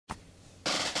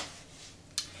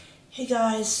Hey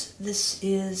guys, this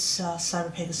is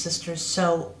Cyber Pegasus Sisters.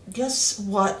 So, guess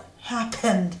what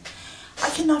happened? I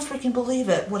cannot freaking believe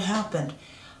it. What happened?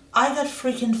 I got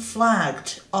freaking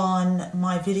flagged on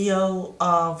my video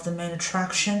of the main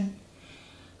attraction.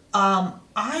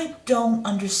 I don't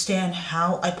understand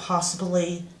how I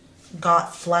possibly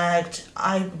got flagged.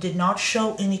 I did not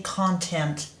show any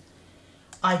content.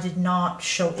 I did not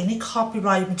show any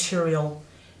copyrighted material.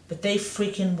 But they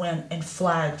freaking went and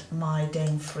flagged my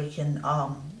dang freaking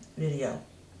video.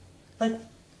 Like,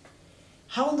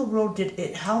 how in the world did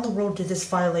this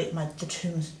violate the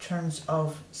terms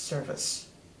of service?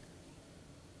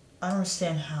 I don't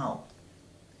understand how.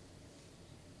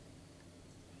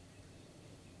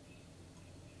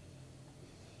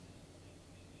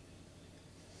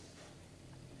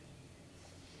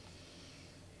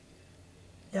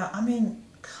 Yeah, I mean,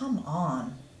 come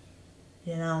on,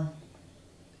 you know.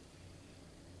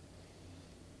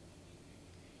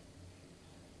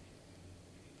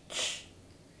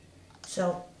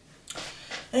 So,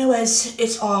 anyways,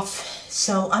 it's off.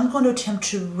 So I'm going to attempt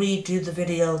to redo the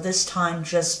video, this time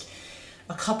just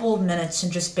a couple of minutes, and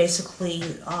just basically,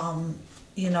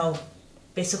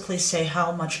 basically say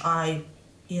how much I,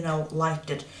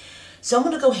 liked it. So I'm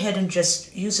going to go ahead and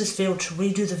just use this video to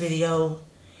redo the video,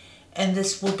 and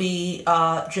this will be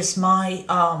just my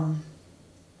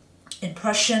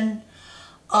impression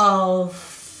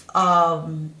of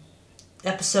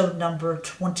episode number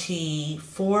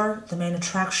 24, the main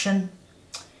attraction.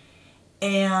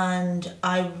 And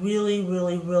I really I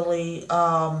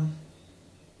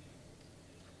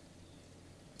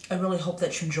really hope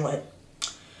that you enjoy it.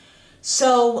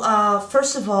 So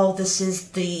first of all, this is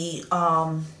the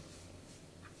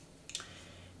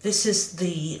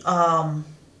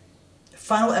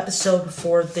final episode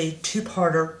for the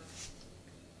two-parter,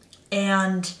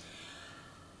 and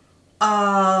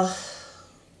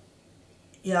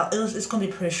yeah, it's going to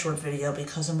be a pretty short video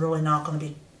because I'm really not going to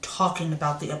be talking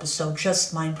about the episode,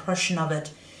 just my impression of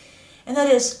it. And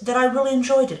that is that I really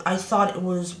enjoyed it. I thought it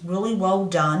was really well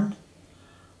done.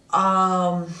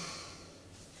 Yeah,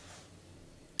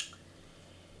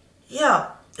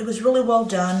 it was really well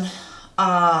done.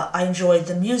 I enjoyed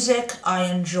the music. I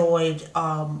enjoyed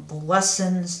the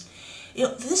lessons.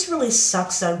 This really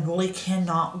sucks. I really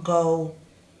cannot go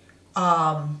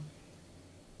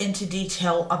into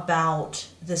detail about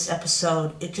this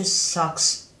episode. It just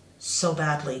sucks so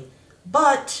badly.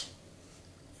 But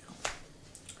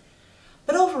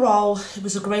overall, it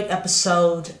was a great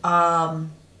episode. The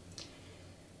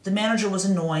manager was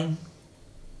annoying,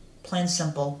 plain and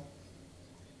simple.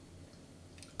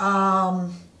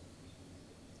 And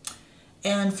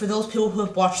for those people who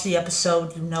have watched the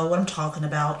episode, you know what I'm talking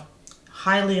about.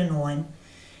 Highly annoying.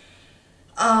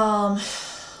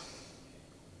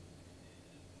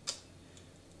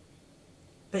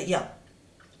 But yeah,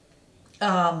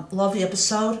 love the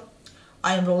episode.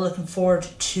 I am really looking forward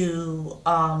to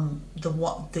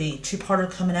the two-parter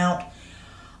coming out.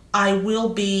 I will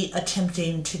be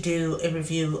attempting to do a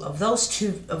review of those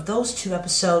two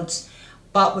episodes,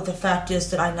 but with the fact is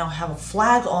that I now have a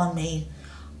flag on me,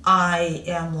 I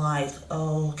am like,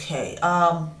 okay,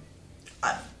 yeah,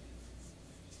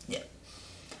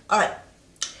 all right.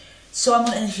 So I'm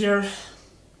gonna end here.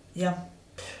 Yeah.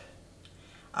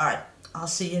 All right. I'll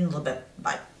see you in a little bit.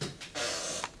 Bye.